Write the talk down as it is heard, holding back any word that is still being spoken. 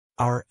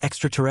our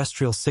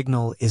extraterrestrial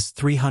signal is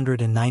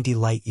 390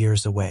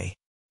 light-years away.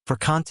 For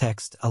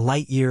context, a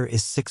light-year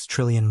is 6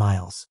 trillion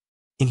miles.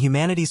 In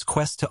humanity's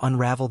quest to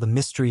unravel the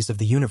mysteries of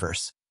the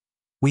universe,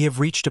 we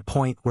have reached a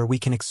point where we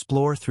can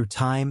explore through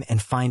time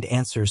and find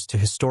answers to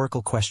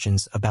historical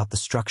questions about the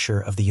structure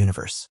of the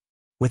universe.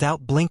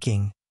 Without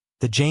blinking,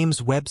 the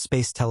James Webb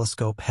Space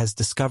Telescope has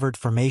discovered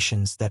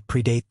formations that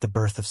predate the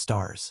birth of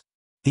stars.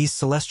 These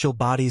celestial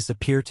bodies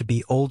appear to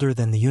be older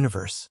than the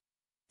universe,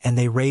 and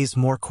they raise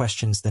more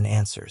questions than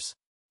answers.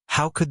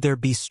 How could there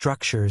be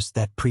structures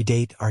that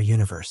predate our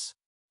universe?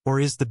 Or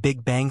is the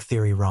Big Bang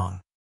Theory wrong?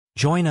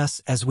 Join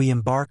us as we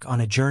embark on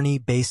a journey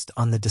based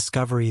on the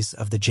discoveries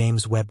of the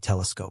James Webb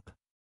Telescope.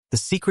 The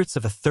secrets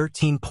of a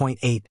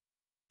 13.8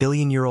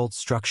 billion-year-old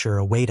structure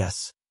await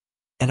us,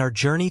 and our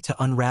journey to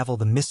unravel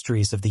the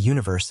mysteries of the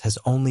universe has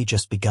only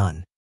just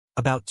begun.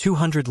 About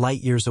 200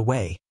 light-years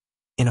away,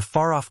 in a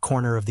far-off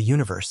corner of the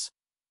universe,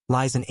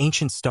 lies an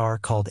ancient star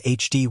called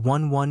HD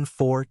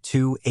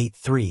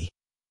 114283,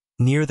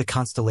 near the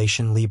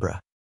constellation Libra.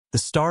 The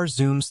star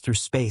zooms through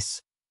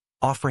space,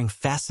 offering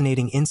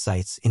fascinating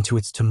insights into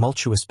its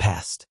tumultuous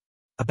past.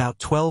 About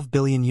 12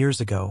 billion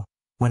years ago,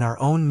 when our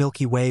own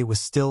Milky Way was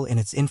still in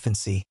its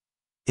infancy,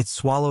 it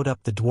swallowed up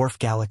the dwarf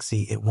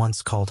galaxy it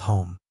once called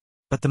home.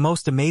 But the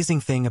most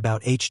amazing thing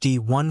about HD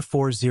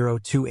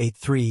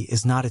 140283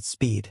 is not its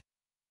speed,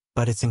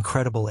 but its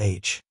incredible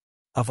age.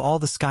 Of all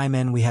the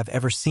skymen we have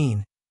ever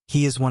seen,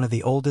 he is one of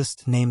the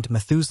oldest, named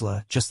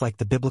Methuselah, just like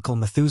the biblical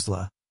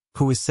Methuselah,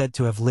 who is said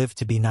to have lived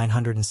to be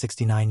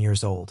 969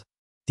 years old.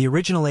 The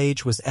original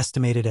age was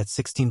estimated at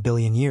 16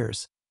 billion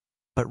years,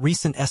 but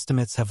recent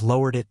estimates have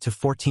lowered it to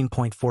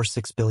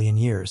 14.46 billion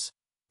years,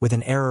 with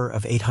an error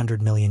of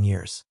 800 million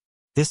years.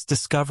 This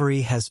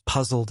discovery has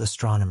puzzled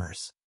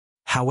astronomers.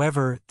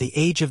 However, the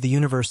age of the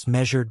universe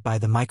measured by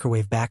the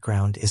microwave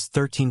background is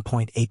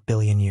 13.8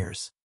 billion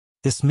years.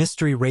 This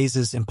mystery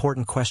raises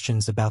important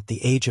questions about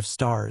the age of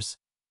stars,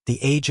 the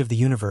age of the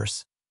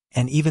universe,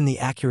 and even the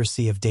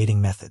accuracy of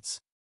dating methods.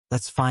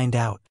 Let's find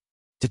out.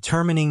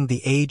 Determining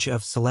the age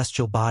of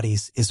celestial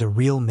bodies is a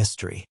real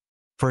mystery.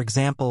 For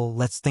example,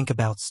 let's think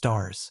about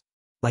stars.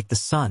 Like the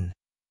sun,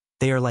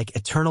 they are like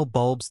eternal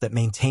bulbs that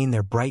maintain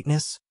their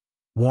brightness,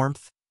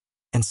 warmth,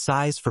 and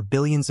size for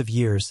billions of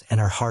years and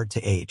are hard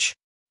to age.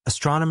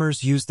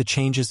 Astronomers use the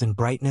changes in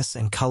brightness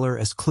and color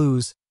as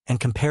clues and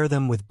compare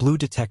them with blue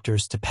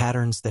detectors to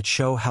patterns that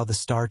show how the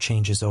star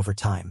changes over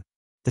time.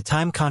 The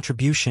time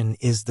contribution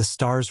is the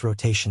star's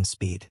rotation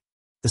speed.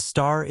 The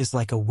star is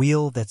like a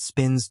wheel that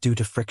spins due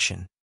to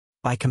friction.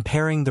 By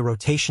comparing the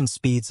rotation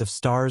speeds of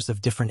stars of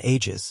different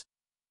ages,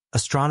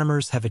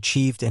 astronomers have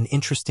achieved an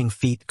interesting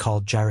feat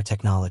called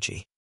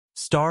gyrotechnology.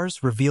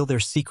 Stars reveal their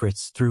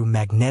secrets through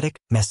magnetic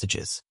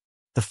messages.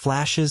 The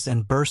flashes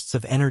and bursts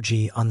of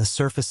energy on the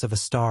surface of a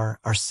star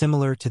are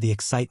similar to the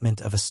excitement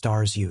of a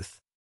star's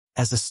youth.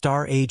 As a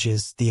star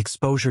ages, the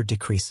exposure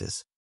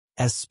decreases.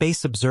 As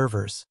space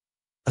observers,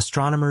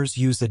 astronomers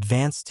use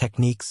advanced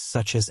techniques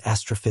such as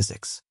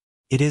astrophysics.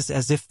 It is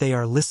as if they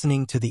are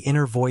listening to the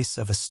inner voice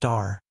of a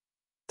star,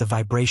 the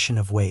vibration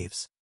of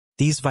waves.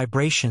 These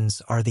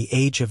vibrations are the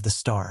age of the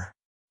star.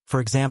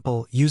 For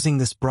example, using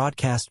this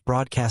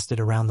broadcasted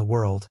around the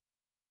world,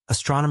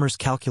 astronomers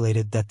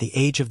calculated that the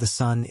age of the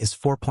sun is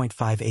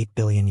 4.58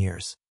 billion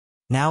years.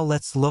 Now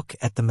let's look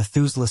at the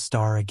Methuselah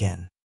star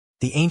again.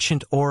 The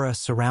ancient aura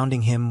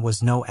surrounding him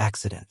was no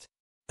accident.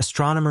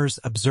 Astronomers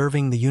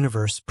observing the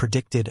universe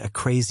predicted a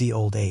crazy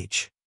old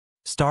age.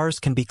 Stars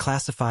can be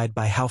classified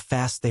by how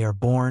fast they are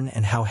born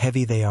and how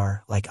heavy they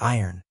are, like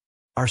iron.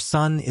 Our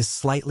sun is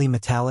slightly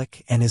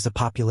metallic and is a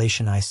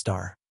population I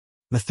star.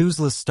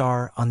 Methuselah's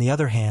star, on the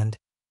other hand,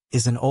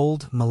 is an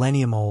old,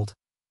 millennium-old,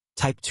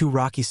 Type 2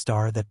 rocky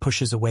star that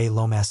pushes away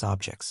low-mass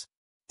objects.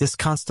 This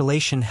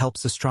constellation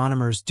helps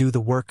astronomers do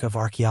the work of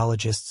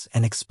archaeologists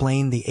and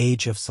explain the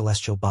age of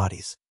celestial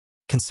bodies.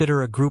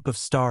 Consider a group of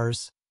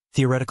stars,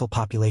 theoretical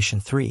population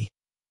 3,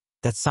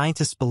 that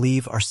scientists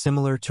believe are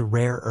similar to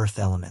rare Earth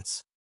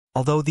elements.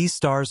 Although these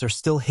stars are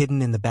still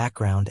hidden in the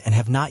background and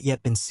have not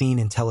yet been seen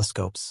in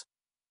telescopes,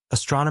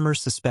 astronomers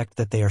suspect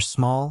that they are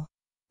small,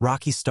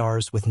 rocky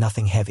stars with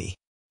nothing heavy.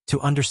 To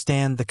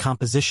understand the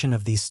composition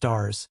of these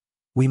stars,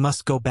 we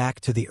must go back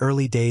to the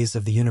early days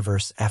of the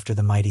universe after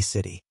the mighty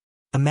city.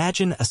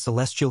 Imagine a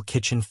celestial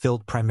kitchen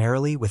filled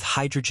primarily with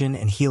hydrogen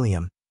and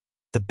helium,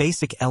 the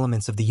basic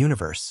elements of the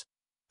universe,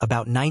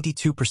 about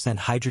 92%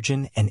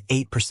 hydrogen and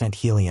 8%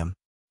 helium.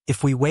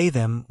 If we weigh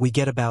them, we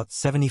get about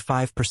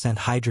 75%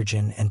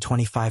 hydrogen and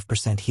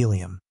 25%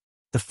 helium.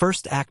 The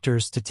first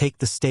actors to take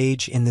the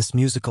stage in this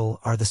musical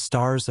are the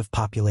stars of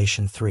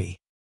population 3.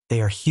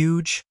 They are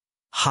huge,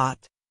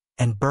 hot,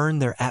 and burn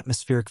their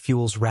atmospheric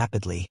fuels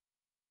rapidly,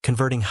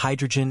 converting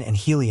hydrogen and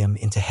helium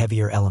into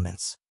heavier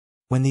elements.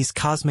 When these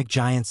cosmic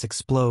giants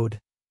explode,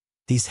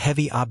 these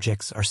heavy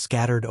objects are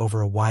scattered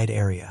over a wide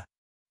area.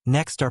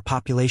 Next are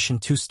population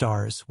 2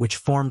 stars, which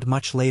formed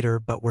much later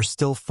but were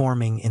still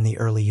forming in the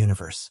early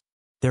universe.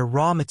 Their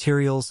raw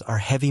materials are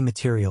heavy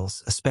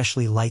materials,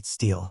 especially light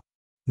steel.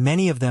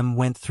 Many of them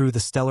went through the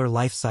stellar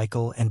life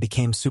cycle and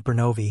became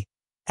supernovae,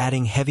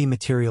 adding heavy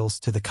materials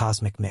to the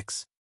cosmic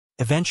mix.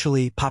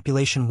 Eventually,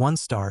 population 1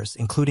 stars,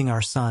 including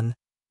our Sun,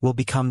 will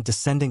become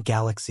descendant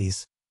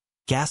galaxies,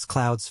 gas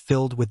clouds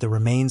filled with the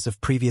remains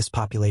of previous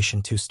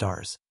population 2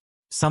 stars.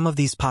 Some of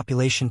these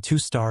population 2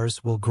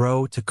 stars will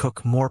grow to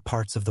cook more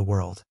parts of the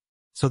world.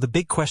 So the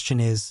big question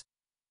is,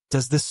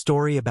 does this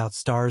story about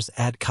stars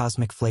add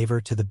cosmic flavor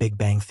to the Big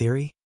Bang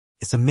Theory?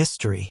 It's a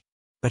mystery.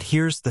 But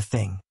here's the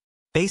thing.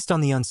 Based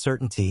on the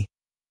uncertainty,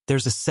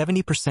 there's a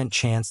 70%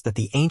 chance that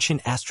the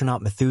ancient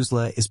astronaut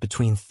Methuselah is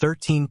between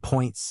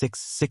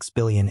 13.66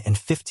 billion and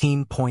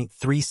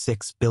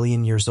 15.36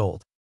 billion years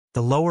old.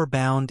 The lower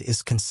bound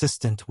is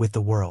consistent with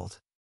the world.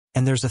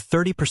 And there's a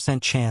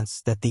 30%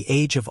 chance that the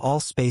age of all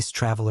space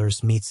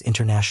travelers meets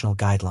international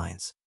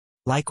guidelines.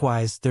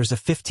 Likewise, there's a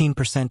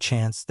 15%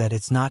 chance that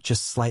it's not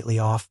just slightly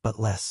off but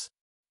less.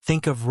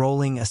 Think of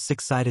rolling a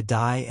 6-sided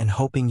die and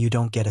hoping you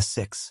don't get a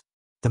 6.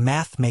 The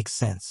math makes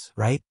sense,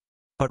 right?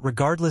 But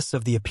regardless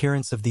of the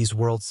appearance of these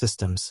world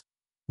systems,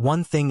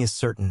 one thing is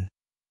certain.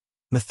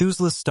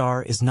 Methuselah's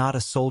star is not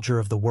a soldier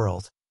of the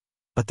world,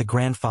 but the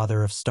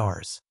grandfather of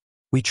stars.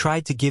 We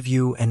tried to give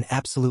you an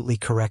absolutely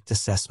correct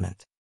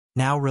assessment.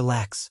 Now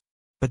relax.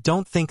 But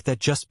don't think that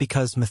just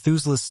because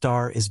Methuselah's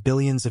star is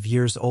billions of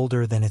years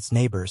older than its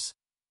neighbors,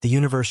 the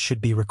universe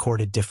should be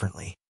recorded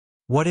differently.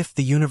 What if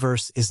the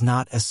universe is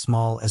not as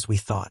small as we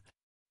thought?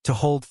 To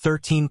hold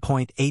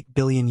 13.8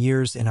 billion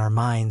years in our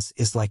minds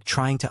is like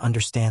trying to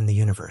understand the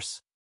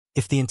universe.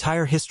 If the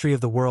entire history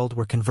of the world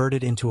were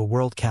converted into a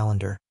world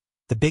calendar,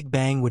 the Big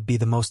Bang would be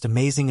the most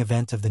amazing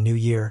event of the new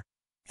year,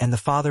 and the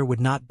Father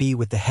would not be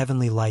with the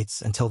heavenly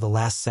lights until the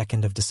last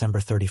second of December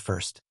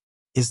 31st.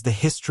 Is the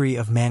history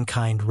of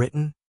mankind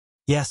written?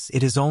 Yes,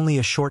 it is only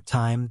a short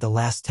time, the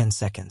last 10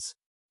 seconds.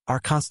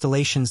 Our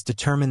constellations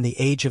determine the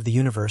age of the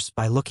universe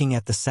by looking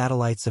at the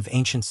satellites of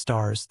ancient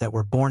stars that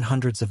were born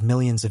hundreds of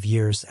millions of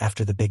years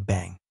after the Big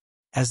Bang.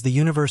 As the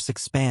universe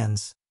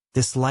expands,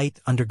 this light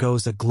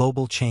undergoes a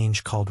global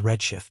change called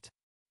redshift.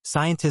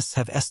 Scientists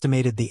have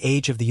estimated the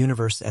age of the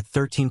universe at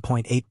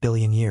 13.8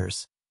 billion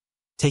years,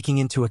 taking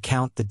into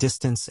account the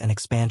distance and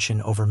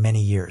expansion over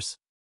many years.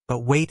 But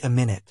wait a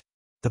minute.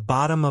 The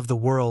bottom of the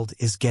world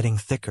is getting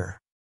thicker.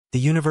 The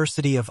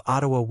University of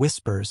Ottawa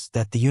whispers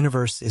that the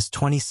universe is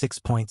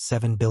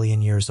 26.7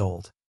 billion years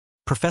old.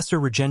 Professor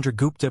Rajendra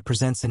Gupta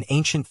presents an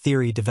ancient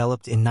theory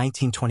developed in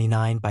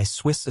 1929 by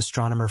Swiss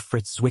astronomer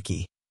Fritz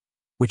Zwicky,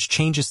 which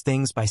changes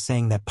things by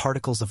saying that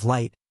particles of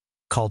light,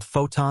 called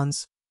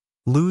photons,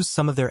 lose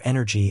some of their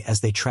energy as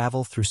they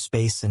travel through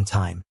space and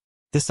time.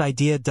 This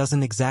idea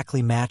doesn't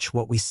exactly match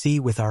what we see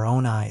with our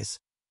own eyes,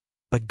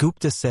 but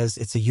Gupta says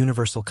it's a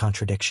universal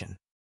contradiction.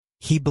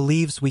 He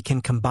believes we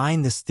can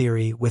combine this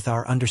theory with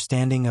our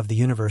understanding of the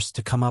universe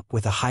to come up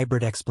with a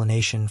hybrid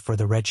explanation for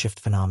the redshift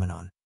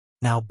phenomenon.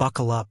 Now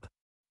buckle up.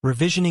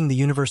 Revisioning the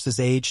universe's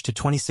age to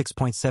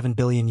 26.7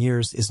 billion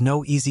years is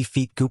no easy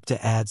feat.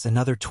 Gupta adds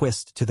another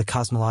twist to the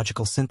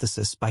cosmological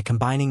synthesis by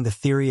combining the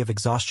theory of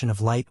exhaustion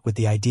of light with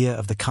the idea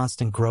of the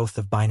constant growth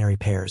of binary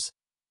pairs,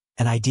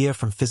 an idea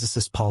from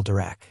physicist Paul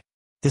Dirac.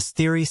 This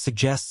theory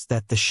suggests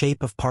that the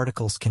shape of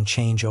particles can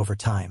change over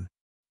time.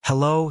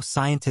 Hello,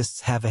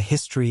 scientists have a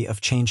history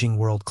of changing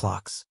world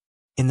clocks.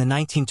 In the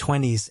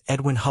 1920s,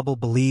 Edwin Hubble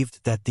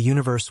believed that the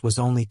universe was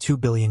only 2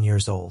 billion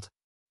years old.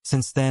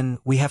 Since then,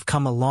 we have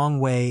come a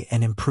long way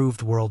and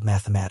improved world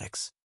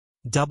mathematics.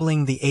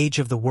 Doubling the age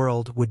of the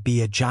world would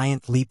be a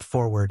giant leap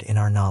forward in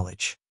our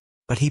knowledge.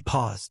 But he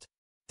paused.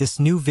 This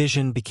new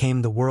vision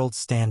became the world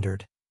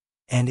standard,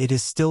 and it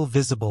is still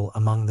visible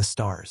among the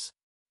stars.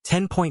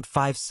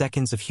 10.5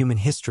 seconds of human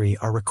history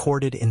are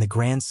recorded in the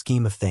grand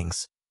scheme of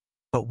things.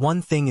 But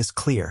one thing is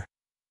clear.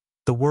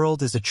 The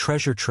world is a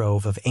treasure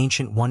trove of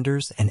ancient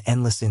wonders and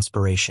endless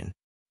inspiration.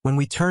 When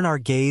we turn our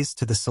gaze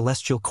to the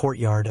celestial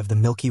courtyard of the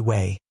Milky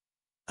Way,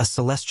 a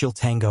celestial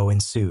tango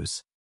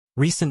ensues.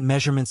 Recent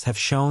measurements have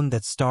shown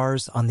that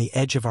stars on the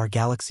edge of our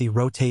galaxy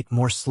rotate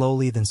more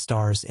slowly than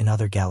stars in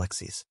other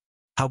galaxies.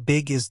 How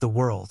big is the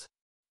world?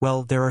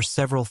 Well, there are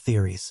several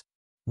theories.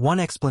 One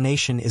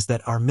explanation is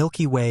that our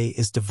Milky Way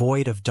is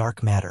devoid of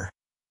dark matter,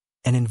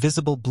 an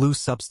invisible blue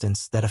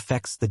substance that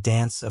affects the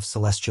dance of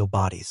celestial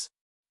bodies.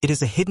 It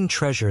is a hidden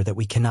treasure that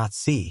we cannot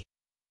see,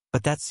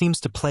 but that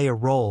seems to play a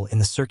role in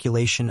the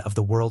circulation of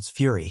the world's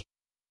fury,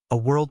 a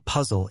world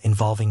puzzle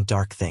involving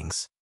dark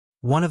things.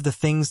 One of the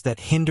things that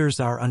hinders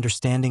our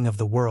understanding of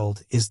the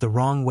world is the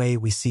wrong way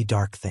we see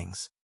dark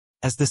things.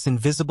 As this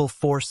invisible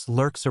force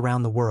lurks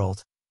around the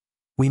world,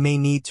 we may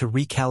need to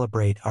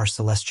recalibrate our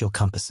celestial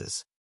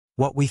compasses.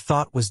 What we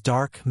thought was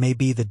dark may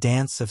be the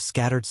dance of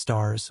scattered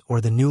stars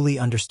or the newly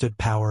understood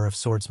power of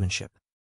swordsmanship.